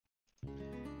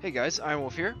Hey guys, I'm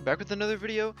Wolf here, back with another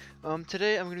video.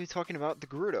 Today I'm going to be talking about the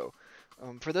Gerudo.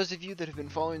 For those of you that have been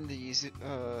following the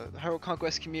Hyrule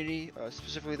Conquest community,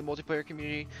 specifically the multiplayer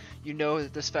community, you know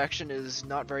that this faction is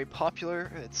not very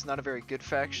popular. It's not a very good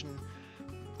faction.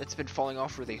 It's been falling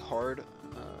off really hard.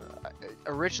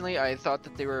 Originally I thought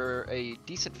that they were a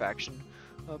decent faction,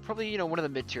 probably one of the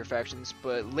mid-tier factions,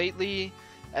 but lately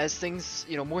as things,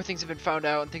 more things have been found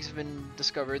out and things have been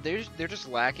discovered, they're just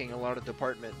lacking a lot of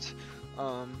departments.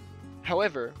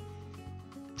 However,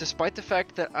 despite the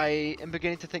fact that I am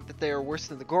beginning to think that they are worse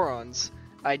than the Gorons,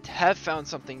 I have found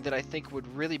something that I think would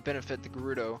really benefit the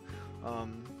Gerudo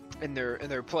in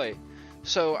their play.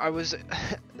 So I was,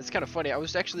 it's kind of funny, I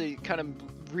was actually kind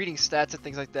of reading stats and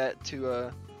things like that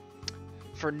to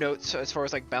for notes as far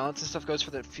as like balance and stuff goes for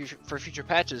the future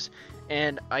patches,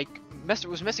 and I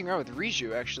was messing around with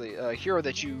Riju, actually, a hero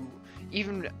that you,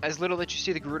 even as little that you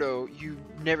see the Gerudo, you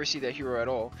never see that hero at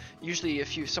all. Usually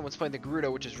if someone's playing the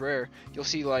Gerudo, which is rare, you'll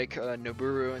see like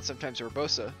Noburu and sometimes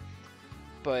Urbosa.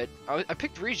 But I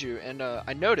picked Riju, and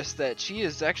I noticed that she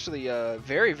is actually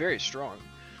very, very strong.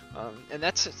 And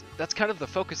that's kind of the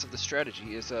focus of the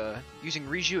strategy, is using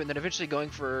Riju and then eventually going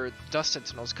for Dust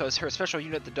Sentinels, because her special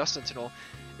unit, the Dust Sentinel,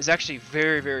 is actually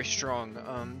very, very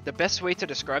strong. The best way to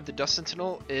describe the Dust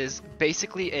Sentinel is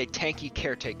basically a tanky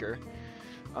caretaker.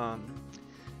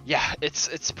 Yeah,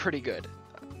 it's pretty good.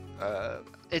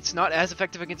 It's not as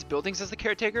effective against buildings as the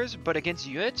caretakers, but against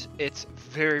units, it's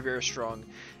very, very strong.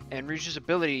 And Riju's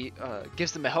ability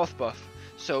gives them a health buff,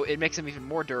 so it makes them even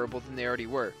more durable than they already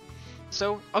were.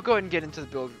 So I'll go ahead and get into the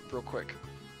build real quick.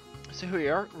 So here we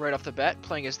are, right off the bat,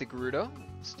 playing as the Gerudo.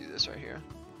 Let's do this right here.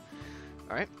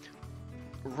 Alright.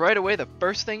 Right away, the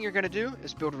first thing you're going to do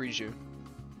is build Riju.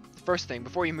 The first thing,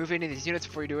 before you move any of these units,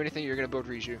 before you do anything, you're going to build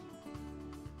Riju.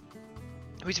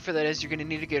 The reason for that is you're going to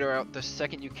need to get her out the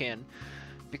second you can,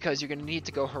 because you're going to need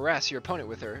to go harass your opponent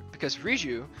with her. Because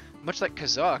Riju, much like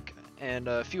Kazak and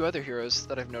a few other heroes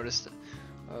that I've noticed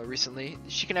recently,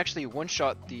 she can actually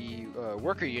one-shot the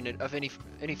worker unit of any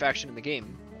faction in the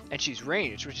game, and she's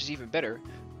ranged, which is even better,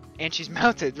 and she's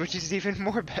mounted, which is even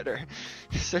more better.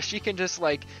 So she can just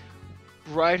like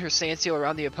ride her Sandseal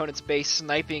around the opponent's base,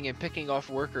 sniping and picking off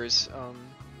workers,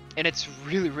 and it's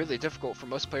really, really difficult for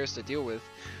most players to deal with.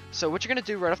 So what you're going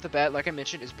to do right off the bat, like I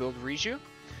mentioned, is build Riju.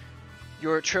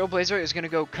 Your Trailblazer is going to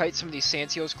go kite some of these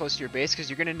Sandseals close to your base, because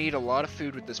you're going to need a lot of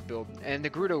food with this build, and the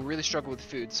Gerudo really struggle with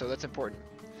food, so that's important.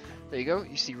 There you go,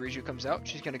 you see Riju comes out,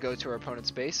 she's going to go to our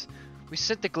opponent's base. We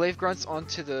sent the Glaive Grunts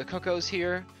onto the Kokos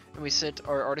here, and we sent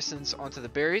our Artisans onto the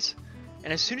berries.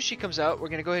 And as soon as she comes out, we're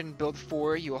going to go ahead and build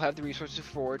 4, you will have the resources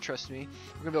for, trust me.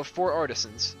 We're going to build 4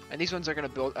 Artisans, and these ones are going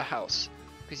to build a house,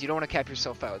 because you don't want to cap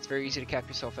yourself out. It's very easy to cap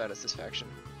yourself out as this faction.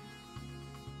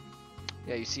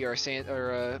 Yeah, you see our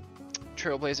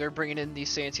Trailblazer bringing in these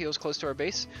Sandseals close to our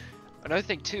base. Another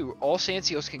thing too, all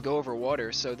Sandseals can go over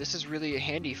water, so this is really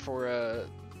handy for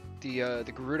the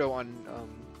Gerudo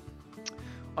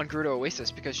on Gerudo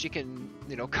Oasis, because she can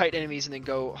kite enemies and then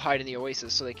go hide in the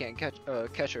Oasis so they can't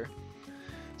catch her.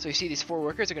 So you see these 4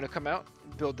 workers are going to come out,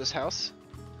 build this house,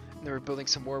 and then we're building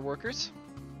some more workers.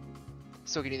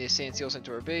 Still getting these Sandseals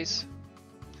into our base.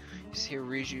 You see here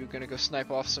Riju going to go snipe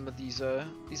off some of these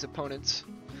opponents.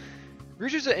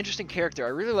 Riju's an interesting character. I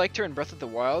really liked her in Breath of the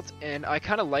Wild, and I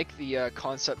kind of like the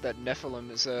concept that Nephalim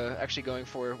is actually going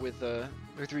for with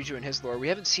Riju and his lore. We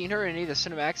haven't seen her in any of the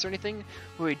cinematics or anything,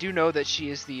 but we do know that she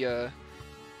is the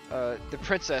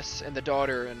princess and the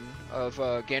daughter of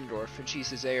Ganondorf, and she's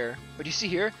his heir. But you see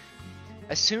here,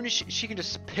 as soon as she can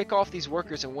just pick off these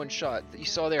workers in one shot. You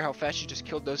saw there how fast she just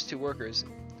killed those 2 workers.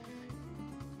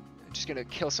 Just gonna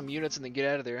kill some units and then get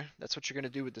out of there. That's what you're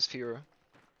gonna do with this hero.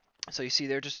 So you see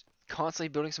they're just constantly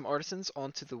building some artisans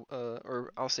onto the,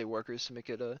 or I'll say workers to make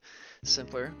it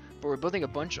simpler. But we're building a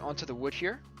bunch onto the wood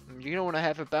here. You're gonna want to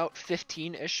have about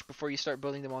 15-ish before you start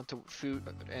building them onto food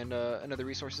and other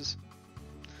resources.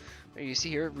 You see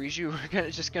here, Riju, we're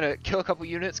just gonna kill a couple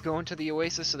units, go into the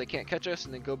Oasis so they can't catch us,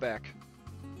 and then go back.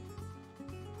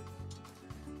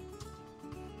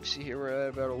 You see here we're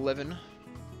at about 11.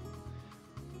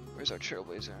 Where's our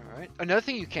Trailblazer? Alright. Another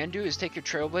thing you can do is take your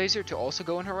Trailblazer to also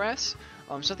go and harass.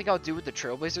 Something I'll do with the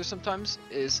Trailblazer sometimes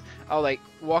is I'll like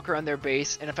walk around their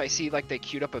base, and if I see like they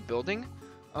queued up a building,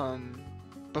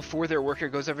 before their worker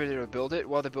goes over there to build it,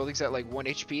 while the building's at like 1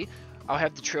 HP, I'll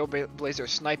have the Trailblazer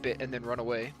snipe it and then run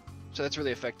away. So that's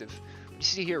really effective. You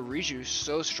see here, Riju's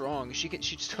so strong. She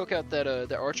just took out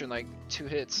that archer in like 2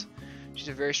 hits. She's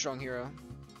a very strong hero.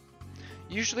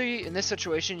 Usually in this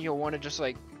situation you'll want to just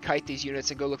like kite these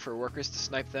units and go look for workers to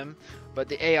snipe them, but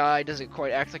the AI doesn't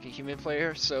quite act like a human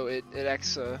player, so it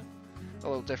acts a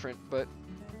little different. But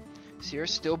So you're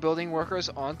still building workers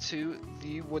onto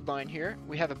the wood line here.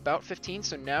 We have about 15,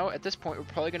 so now at this point we're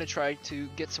probably going to try to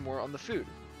get some more on the food.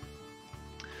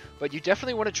 But you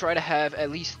definitely want to try to have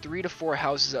at least 3 to 4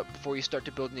 houses up before you start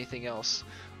to build anything else.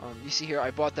 You see here,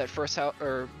 I bought that first house,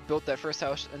 or built that first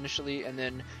house initially, and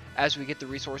then as we get the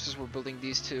resources, we're building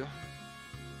these two.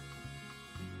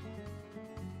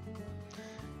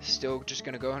 Still just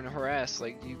gonna go and harass.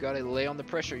 Like, you gotta lay on the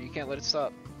pressure. You can't let it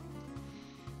stop.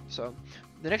 So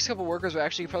the next couple workers we're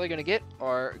actually probably gonna get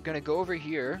are gonna go over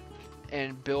here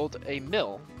and build a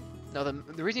mill. Now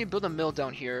the reason you build a mill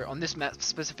down here on this map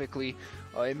specifically,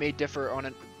 it may differ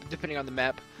on depending on the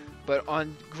map, but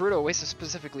on Gerudo Oasis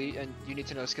specifically, and you need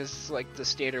to know this because it's like the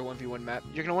standard 1v1 map,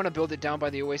 you're gonna want to build it down by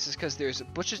the oasis because there's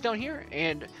bushes down here,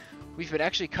 and we've been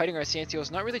actually kiting our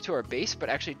Sandseals not really to our base, but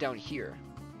actually down here.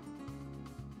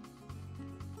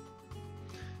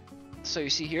 So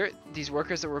you see here, these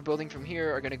workers that we're building from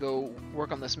here are gonna go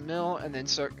work on this mill and then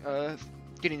start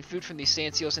getting food from these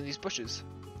Sandseals in these bushes.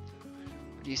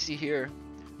 What do you see here?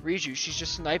 Riju, she's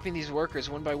just sniping these workers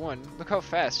one by one. Look how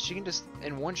fast. She can just,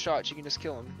 in one shot, she can just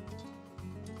kill them.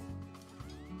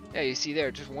 Yeah, you see there,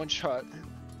 just one shot.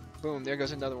 Boom, there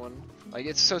goes another one. Like,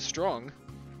 it's so strong.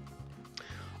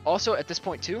 Also, at this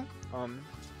point too,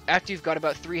 after you've got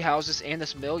about 3 houses and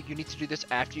this mill, you need to do this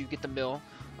after you get the mill.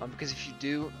 Because if you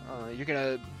do, you're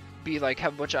gonna be like,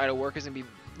 have a bunch of idle workers and be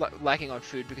lacking on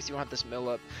food because you don't have this mill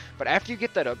up. But after you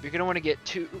get that up, you're gonna want to get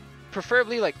 2,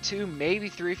 preferably like 2, maybe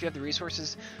 3 if you have the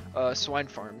resources, swine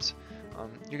farms.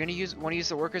 You're gonna want to use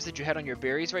the workers that you had on your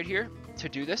berries right here to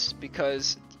do this,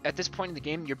 because at this point in the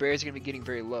game, your berries are gonna be getting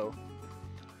very low.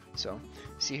 So,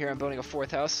 see here, I'm building a 4th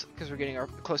house because we're getting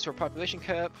close to our population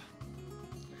cap.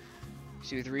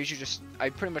 See with Riju,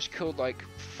 I pretty much killed like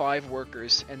 5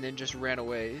 workers and then just ran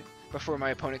away before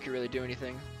my opponent could really do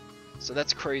anything. So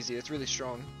that's crazy, that's really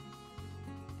strong.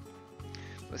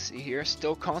 Let's see here,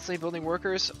 still constantly building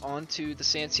workers onto the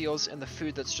Sandseals and the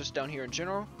food that's just down here in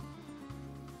general.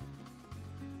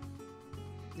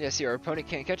 Yeah, see, our opponent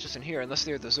can't catch us in here unless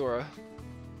they're the Zora.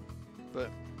 But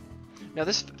now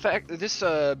this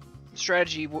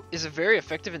strategy is very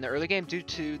effective in the early game due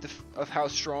to how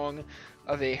strong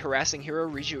of a harassing hero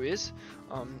Riju is.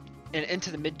 And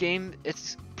into the mid game,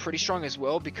 it's pretty strong as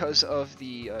well because of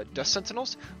the Dust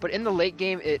Sentinels. But in the late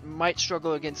game, it might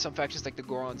struggle against some factions like the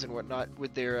Gorons and whatnot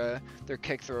with their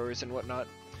keg throwers and whatnot.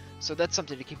 So that's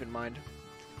something to keep in mind.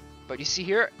 But you see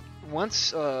here,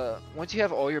 once you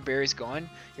have all your berries gone,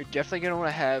 you're definitely going to want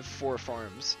to have 4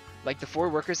 farms. Like the 4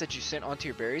 workers that you sent onto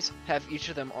your berries, have each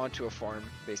of them onto a farm,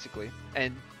 basically.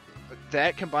 And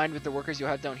that combined with the workers you'll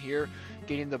have down here,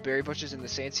 getting the berry bushes and the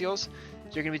Sandseals,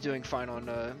 you're going to be doing fine on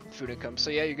food income. So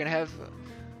yeah, you're going to have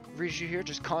Riju here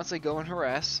just constantly go and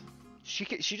harass. She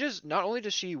just, not only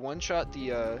does she one-shot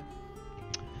the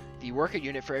worker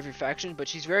unit for every faction, but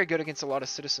she's very good against a lot of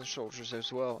citizen soldiers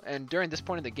as well. And during this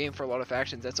point in the game for a lot of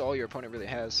factions, that's all your opponent really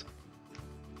has.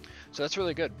 So that's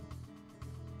really good.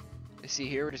 You see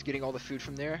here, we're just getting all the food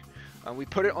from there. We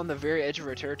put it on the very edge of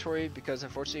our territory because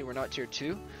unfortunately we're not tier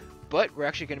 2, but we're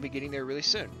actually going to be getting there really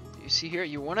soon. You see here,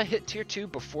 you want to hit tier 2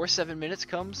 before 7 minutes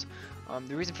comes.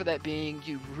 The reason for that being,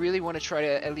 you really want to try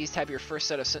to at least have your first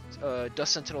set of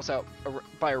Dust Sentinels out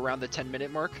by around the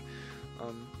 10-minute mark.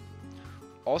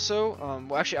 Also,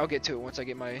 well actually I'll get to it once I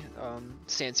get my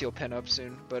Sandseal pen up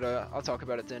soon, but I'll talk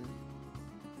about it then.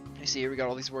 You see here, we got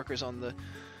all these workers on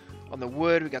the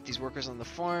wood, we got these workers on the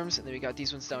farms, and then we got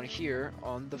these ones down here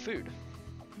on the food.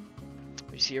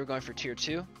 You see here, we're going for tier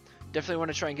 2. Definitely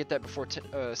want to try and get that before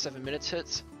 7 minutes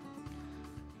hits.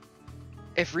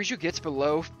 If Riju gets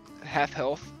below half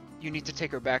health, you need to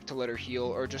take her back to let her heal,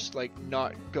 or just like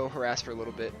not go harass for a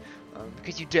little bit,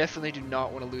 because you definitely do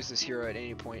not want to lose this hero at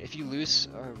any point. If you lose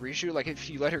Riju, like if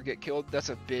you let her get killed, that's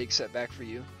a big setback for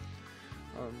you.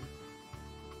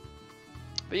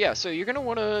 But yeah, so you're going to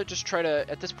want to just try to,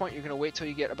 at this point, you're going to wait till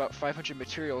you get about 500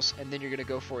 materials, and then you're going to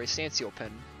go for a Sandseal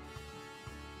pen.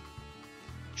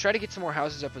 Try to get some more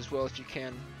houses up as well if you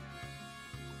can.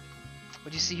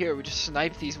 What you see here, we just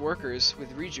sniped these workers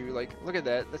with Riju. Like, look at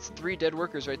that. That's 3 dead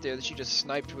workers right there that she just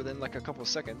sniped within like a couple of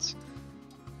seconds.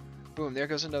 Boom, there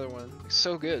goes another one.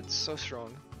 So good, so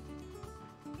strong.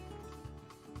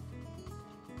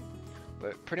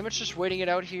 But pretty much just waiting it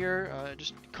out here,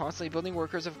 just constantly building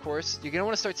workers, of course. You're going to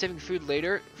want to start saving food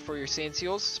later for your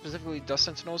Sandseals, specifically Dust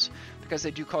Sentinels, because they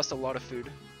do cost a lot of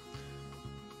food.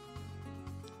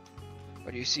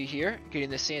 What do you see here?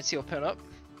 Getting the Sandseal pen up.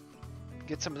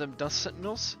 Get some of them Dust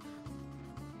Sentinels.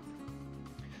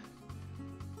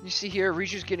 You see here,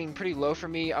 Riju's getting pretty low for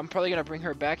me. I'm probably going to bring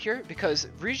her back here, because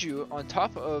Riju, on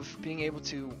top of being able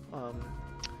to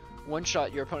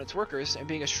one-shot your opponent's workers, and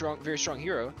being a very strong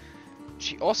hero,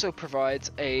 she also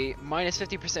provides a minus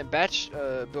 50% batch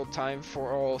build time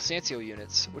for all Sandseal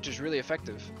units, which is really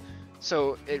effective.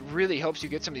 So it really helps you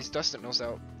get some of these Dust Sentinels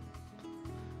out.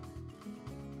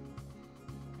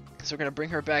 So we're going to bring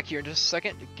her back here in just a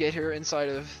second, get her inside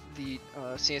of the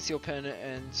Sandseal pen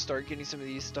and start getting some of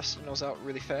these Dust Sentinels out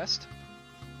really fast.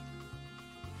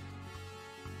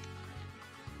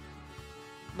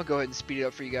 I'm going to go ahead and speed it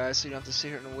up for you guys so you don't have to sit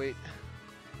here and wait.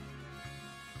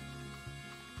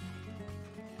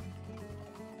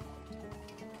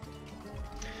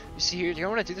 You see here, you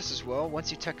want to do this as well.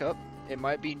 Once you tech up, it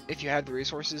might be, if you have the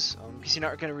resources, because you're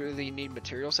not going to really need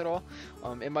materials at all,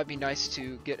 it might be nice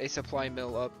to get a supply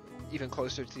mill up even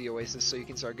closer to the oasis so you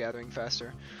can start gathering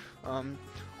faster.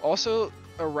 Also,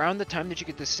 around the time that you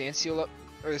get the Sandseal up,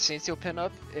 or the Sandseal pen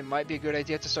up, it might be a good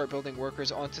idea to start building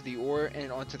workers onto the ore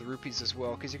and onto the rupees as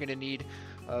well, because you're going to need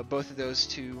both of those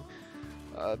to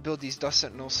build these Dust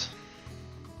Sentinels.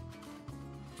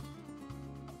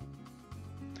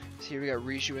 So here we got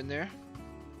Riju in there.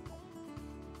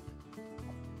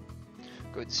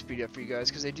 Go ahead and speed it up for you guys,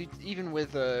 because they do, even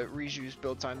with Riju's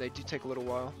build time, they do take a little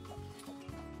while.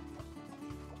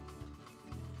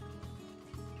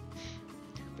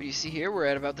 But you see here, we're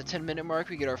at about the 10-minute mark.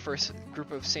 We get our first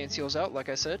group of Sandseals out, like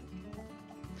I said.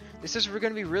 This is going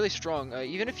to be really strong.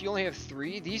 Even if you only have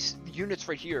 3, these units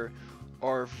right here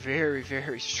are very,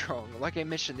 very strong. Like I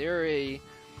mentioned, they're a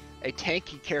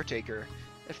tanky caretaker,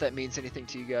 if that means anything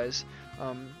to you guys.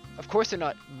 Of course, they're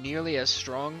not nearly as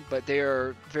strong, but they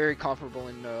are very comparable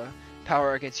in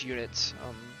power against units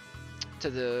to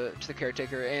the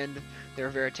caretaker, and they're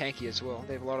very tanky as well.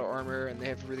 They have a lot of armor, and they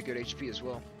have really good HP as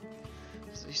well.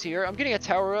 So you see here, I'm getting a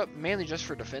tower up mainly just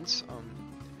for defense,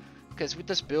 because with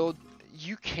this build,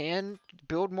 you can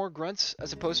build more grunts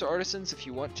as opposed to artisans if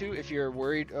you want to. If you're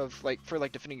worried of for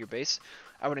defending your base,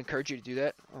 I would encourage you to do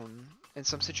that in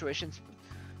some situations.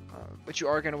 But you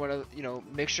are going to want to,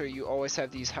 make sure you always have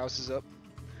these houses up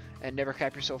and never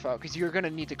cap yourself out, because you're going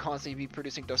to need to constantly be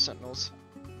producing Dust Sentinels.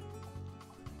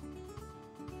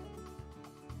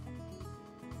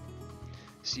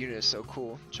 This unit is so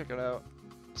cool. Check it out.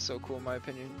 So cool in my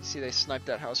opinion. You see they sniped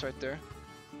that house right there.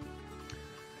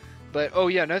 But oh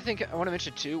yeah, another thing I want to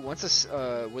mention too, once this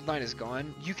wood line is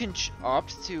gone, you can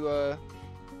opt to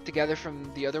gather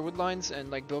from the other wood lines and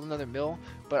build another mill,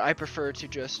 but I prefer to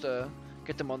just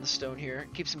get them on the stone here.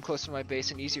 It keeps them close to my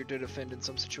base and easier to defend in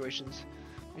some situations.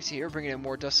 You see here, bringing in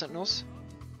more Dust Sentinels.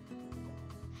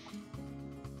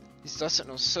 These Dust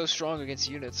Sentinels are so strong against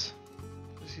units.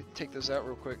 Let's take those out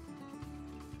real quick.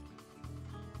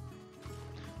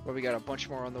 Well, we got a bunch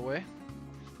more on the way.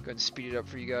 Go ahead and speed it up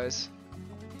for you guys.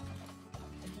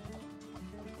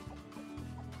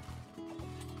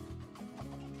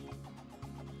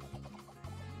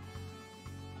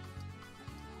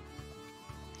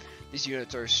 These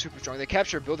units are super strong. They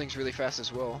capture buildings really fast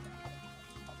as well.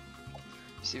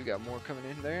 You see we got more coming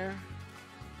in there.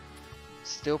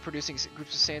 Still producing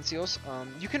groups of Sandseals.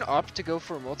 You can opt to go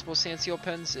for multiple Sandseal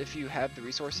pens if you have the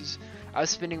resources. I was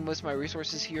spending most of my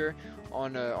resources here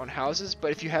on houses,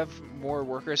 but if you have more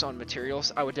workers on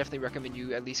materials, I would definitely recommend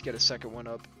you at least get a second one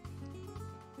up.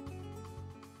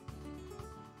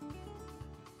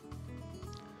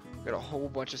 Got a whole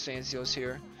bunch of Sandseals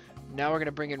here. Now we're going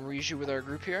to bring in Riju with our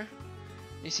group here.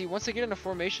 You see, once they get into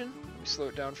formation, let me slow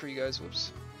it down for you guys,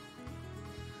 whoops.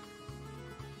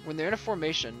 When they're in a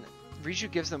formation,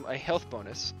 Riju gives them a health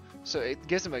bonus, so it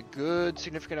gives them a good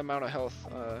significant amount of health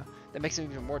that makes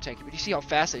them even more tanky. But you see how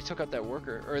fast they took out that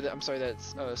worker, or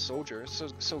that soldier.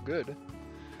 So good.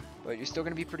 But you're still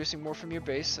going to be producing more from your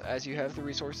base as you have the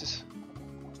resources.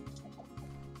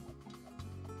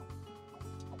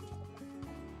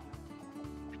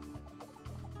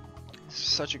 This is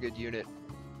such a good unit.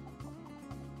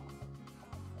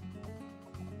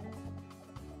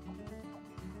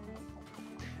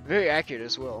 Very accurate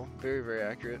as well. Very, very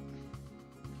accurate.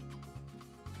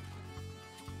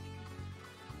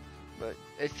 But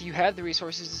if you have the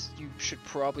resources, you should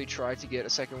probably try to get a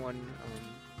second one.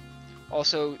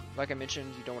 Also, like I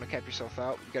mentioned, you don't want to cap yourself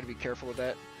out. You got to be careful with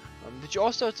that. But you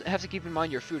also have to keep in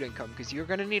mind your food income, because you're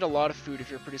going to need a lot of food if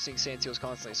you're producing Sandseals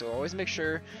constantly. So always make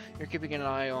sure you're keeping an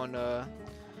eye on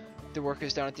the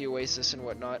workers down at the oasis and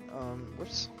whatnot.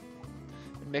 Whoops.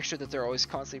 And make sure that they're always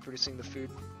constantly producing the food.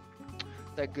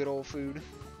 That good old food.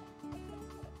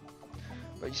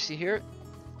 But you see here,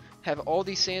 have all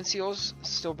these Sandseals,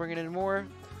 still bringing in more.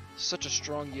 Such a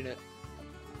strong unit.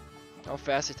 How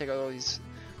fast they take out all these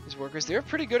workers. They're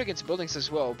pretty good against buildings as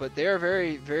well, but they are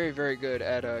very, very, very good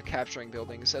at capturing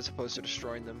buildings as opposed to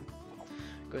destroying them.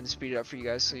 Go ahead and speed it up for you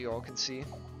guys so you all can see.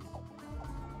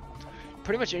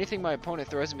 pretty much anything my opponent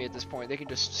throws at me at this point, they can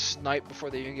just snipe before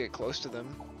they even get close to them,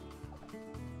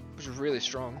 which is really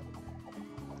strong.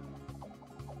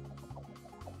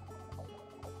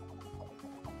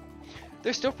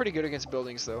 They're still pretty good against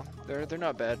buildings, though. They're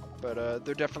not bad, but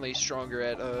they're definitely stronger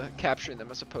at capturing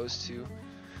them as opposed to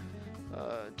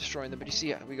destroying them. But you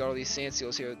see, we got all these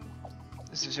Sandseals here.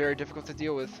 This is very difficult to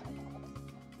deal with.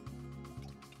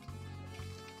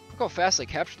 Look how fast they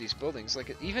capture these buildings.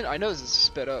 Like, even I know this is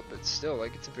sped up, but still,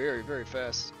 like, it's very, very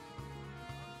fast.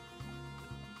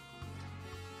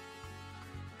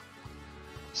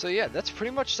 So yeah, that's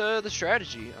pretty much the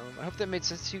strategy. I hope that made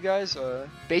sense to you guys.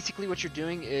 Basically, what you're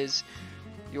doing is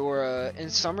in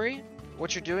summary,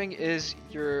 what you're doing is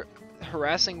you're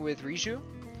harassing with Riju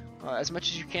as much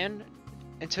as you can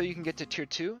until you can get to tier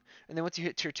 2, and then once you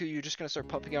hit tier 2, you're just going to start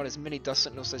pumping out as many dust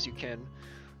sentinels as you can.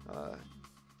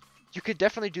 You could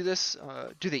definitely do this,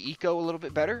 do the eco a little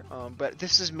bit better, but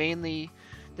this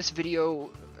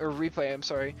video or replay, I'm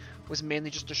sorry, was mainly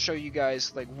just to show you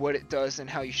guys like what it does and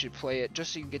how you should play it,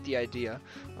 just so you can get the idea.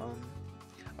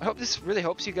 I hope this really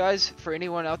helps you guys. For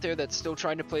anyone out there that's still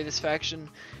trying to play this faction,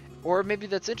 or maybe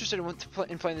that's interested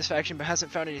in playing this faction but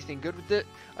hasn't found anything good with it,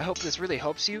 I hope this really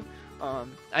helps you.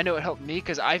 I know it helped me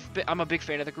because I'm a big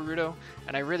fan of the Gerudo,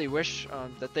 and I really wish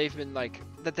that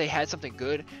they had something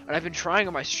good. And I've been trying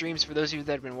on my streams. For those of you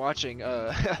that have been watching,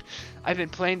 I've been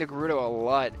playing the Gerudo a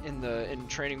lot in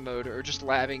training mode, or just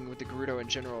labbing with the Gerudo in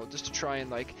general, just to try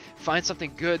and like find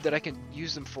something good that I can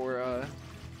use them for,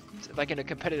 like in a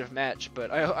competitive match.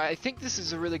 But I think this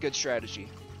is a really good strategy.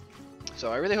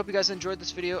 So I really hope you guys enjoyed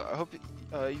this video. I hope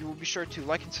you will be sure to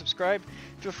like and subscribe.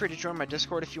 Feel free to join my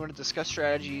Discord if you want to discuss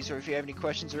strategies, or if you have any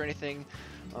questions or anything.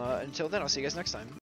 Until then, I'll see you guys next time.